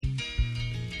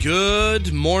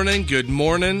Good morning, good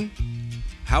morning.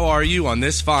 How are you on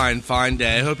this fine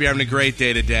day? I hope you're having a great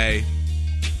day today.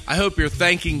 I hope you're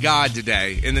thanking God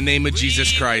today in the name of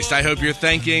Jesus Christ. I hope you're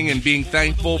thanking and being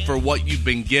thankful for what you've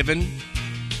been given,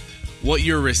 what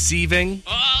you're receiving.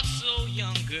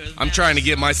 I'm trying to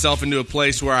get myself into a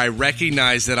place where I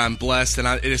recognize that I'm blessed and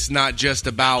it's not just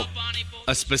about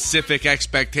a specific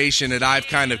expectation that I've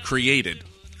kind of created.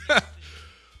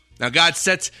 Now,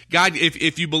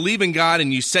 if you believe in God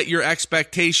and you set your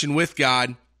expectation with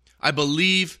God, I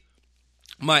believe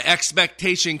my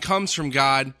expectation comes from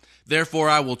God, therefore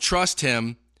I will trust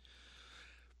Him.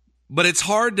 But it's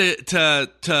hard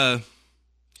to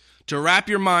wrap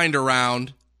your mind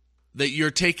around that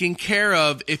you're taken care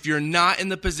of if you're not in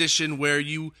the position where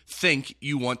you think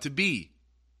you want to be.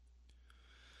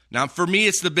 Now, for me,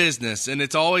 it's the business, and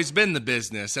it's always been the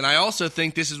business. And I also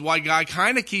think this is why God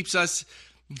kind of keeps us...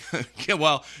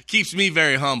 keeps me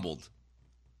very humbled.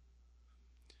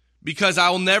 Because I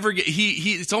will never get,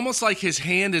 it's almost like His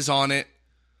hand is on it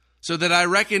so that I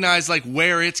recognize like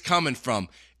where it's coming from.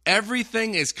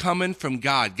 Everything is coming from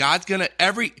God. God's going to,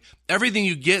 everything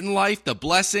you get in life, the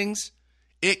blessings,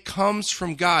 it comes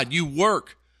from God. You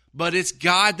work, but it's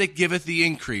God that giveth the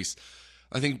increase.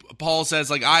 I think Paul says,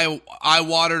 like, I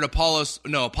watered, Apollos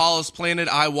planted,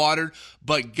 I watered,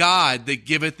 but God that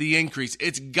giveth the increase.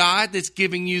 It's God that's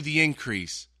giving you the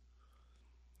increase.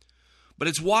 But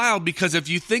it's wild because if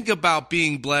you think about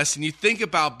being blessed and you think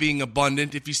about being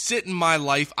abundant, if you sit in my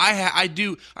life,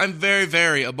 I'm very,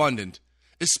 very abundant,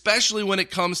 especially when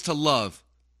it comes to love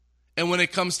and when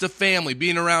it comes to family,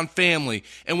 being around family,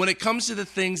 and when it comes to the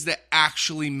things that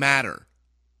actually matter.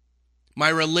 My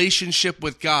relationship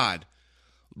with God.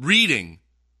 Reading,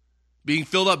 being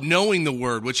filled up, knowing the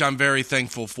Word, which I'm very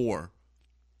thankful for.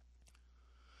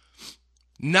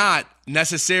 Not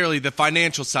necessarily the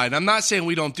financial side. I'm not saying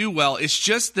we don't do well. It's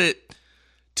just that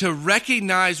to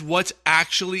recognize what's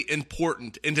actually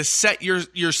important and to set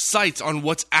your sights on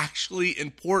what's actually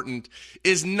important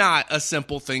is not a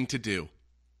simple thing to do.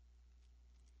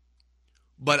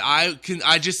 But I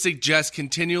just suggest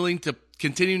continuing to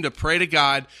pray to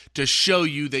God to show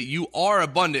you that you are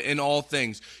abundant in all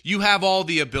things. You have all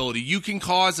the ability. You can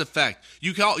cause effect.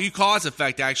 You cause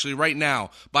effect actually right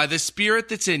now by the Spirit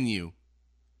that's in you.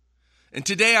 And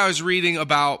today I was reading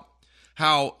about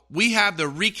how we have the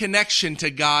reconnection to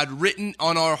God written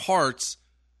on our hearts.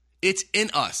 It's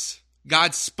in us.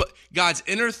 God's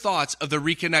inner thoughts of the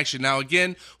reconnection. Now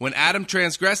again, when Adam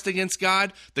transgressed against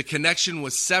God, the connection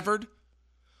was severed.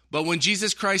 But when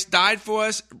Jesus Christ died for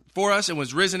us and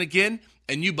was risen again,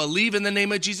 and you believe in the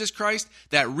name of Jesus Christ,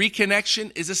 that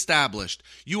reconnection is established.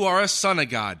 You are a son of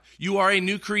God. You are a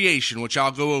new creation, which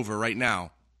I'll go over right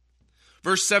now.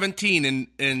 Verse 17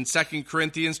 in 2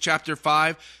 Corinthians chapter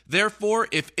 5, therefore,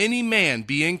 if any man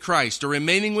be in Christ or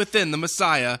remaining within the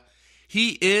Messiah,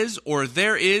 he is or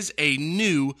there is a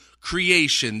new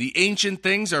creation. The ancient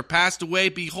things are passed away.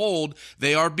 Behold,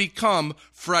 they are become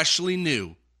freshly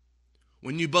new.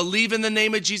 When you believe in the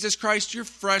name of Jesus Christ, you're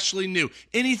freshly new.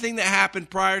 Anything that happened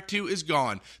prior to is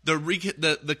gone. The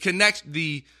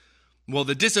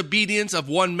disobedience of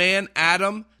one man,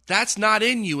 Adam, that's not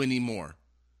in you anymore.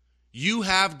 You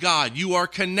have God. You are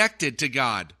connected to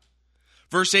God.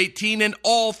 Verse 18, and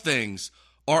all things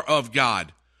are of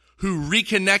God, who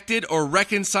reconnected or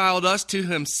reconciled us to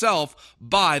Himself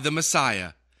by the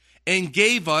Messiah, and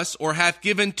gave us or hath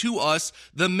given to us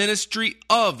the ministry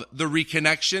of the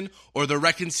reconnection or the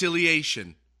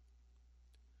reconciliation.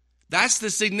 That's the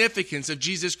significance of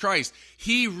Jesus Christ.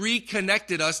 He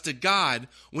reconnected us to God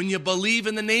when you believe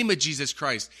in the name of Jesus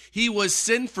Christ. He was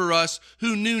sin for us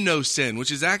who knew no sin,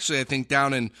 which is actually, I think,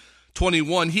 down in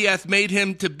 21. He hath made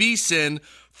Him to be sin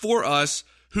for us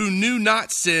who knew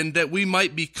not sin, that we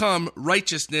might become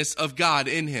righteousness of God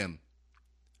in Him.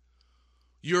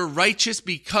 You're righteous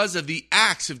because of the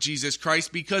acts of Jesus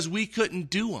Christ, because we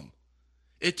couldn't do them.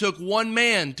 It took one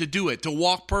man to do it, to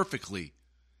walk perfectly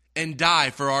and die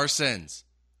for our sins,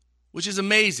 which is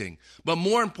amazing. But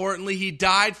more importantly, He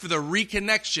died for the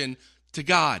reconnection to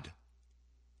God.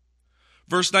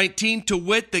 Verse 19, to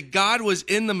wit, that God was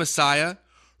in the Messiah,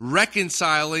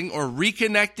 reconciling or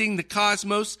reconnecting the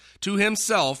cosmos to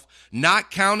Himself, not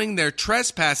counting their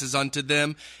trespasses unto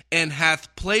them, and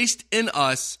hath placed in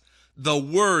us the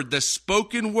word, the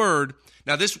spoken word.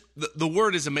 Now the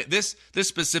word is this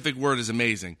specific word is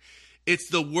amazing. It's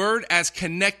the word as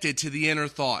connected to the inner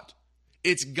thought.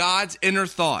 It's God's inner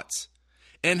thoughts,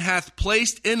 and hath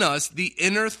placed in us the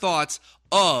inner thoughts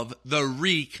of the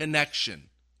reconnection.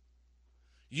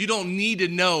 You don't need to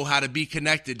know how to be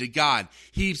connected to God.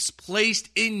 He's placed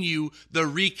in you the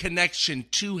reconnection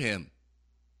to Him.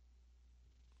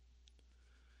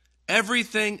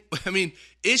 Everything,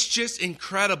 it's just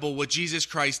incredible what Jesus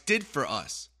Christ did for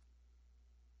us.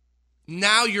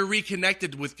 Now you're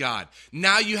reconnected with God.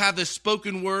 Now you have the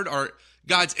spoken word or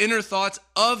God's inner thoughts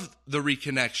of the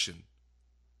reconnection.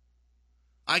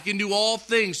 I can do all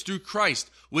things through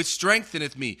Christ, which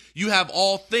strengtheneth me. You have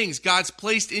all things. God's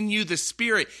placed in you the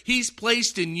Spirit. He's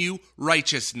placed in you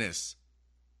righteousness.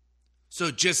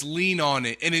 So just lean on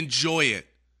it and enjoy it.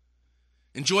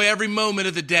 Enjoy every moment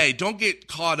of the day. Don't get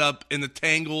caught up in the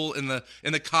tangle, in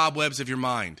the cobwebs of your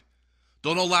mind.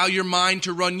 Don't allow your mind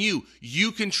to run you.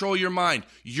 You control your mind.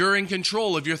 You're in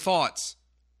control of your thoughts.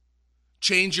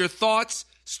 Change your thoughts.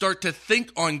 Start to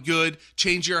think on good.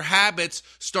 Change your habits.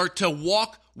 Start to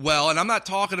walk well. And I'm not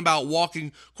talking about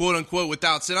walking, quote unquote,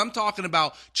 without sin. I'm talking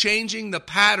about changing the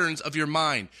patterns of your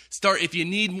mind. If you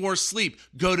need more sleep,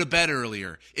 go to bed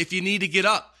earlier. If you need to get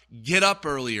up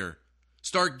earlier.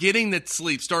 Start getting the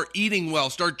sleep. Start eating well.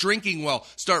 Start drinking well.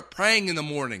 Start praying in the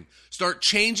morning. Start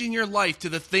changing your life to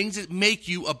the things that make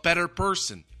you a better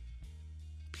person.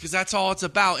 Because that's all it's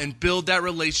about. And build that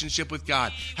relationship with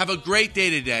God. Have a great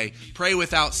day today. Pray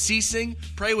without ceasing.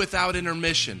 Pray without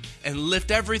intermission. And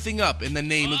lift everything up in the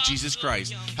name of Jesus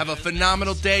Christ. Have a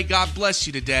phenomenal day. God bless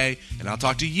you today. And I'll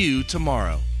talk to you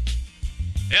tomorrow.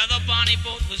 Yeah, the bonnie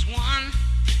boat was one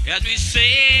as we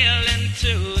sail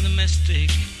into the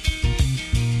mystic.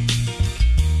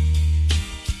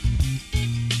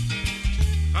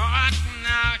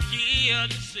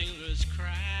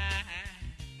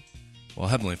 Well,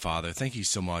 Heavenly Father, thank you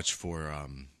so much for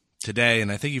today,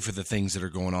 and I thank you for the things that are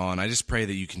going on. I just pray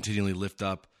that you continually lift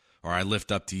up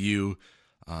to you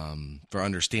for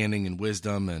understanding and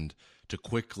wisdom and to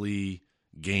quickly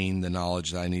gain the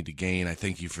knowledge that I need to gain. I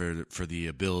thank you for the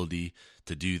ability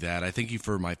to do that. I thank you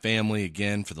for my family,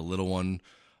 again, for the little one,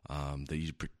 that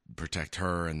you protect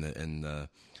her and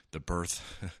the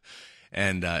birth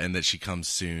and that she comes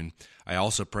soon. I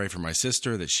also pray for my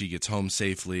sister that she gets home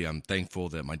safely. I'm thankful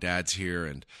that my dad's here,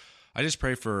 and I just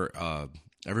pray for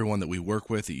everyone that we work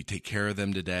with, that you take care of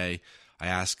them today. I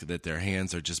ask that their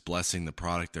hands are just blessing the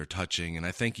product they're touching, and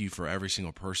I thank you for every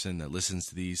single person that listens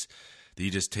to these, that you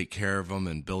just take care of them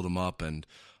and build them up and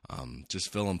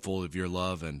just fill them full of your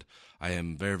love. And I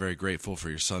am very, very grateful for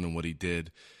your son and what he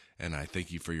did, and I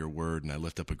thank you for your word, and I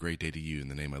lift up a great day to you in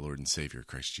the name of my Lord and Savior,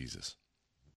 Christ Jesus.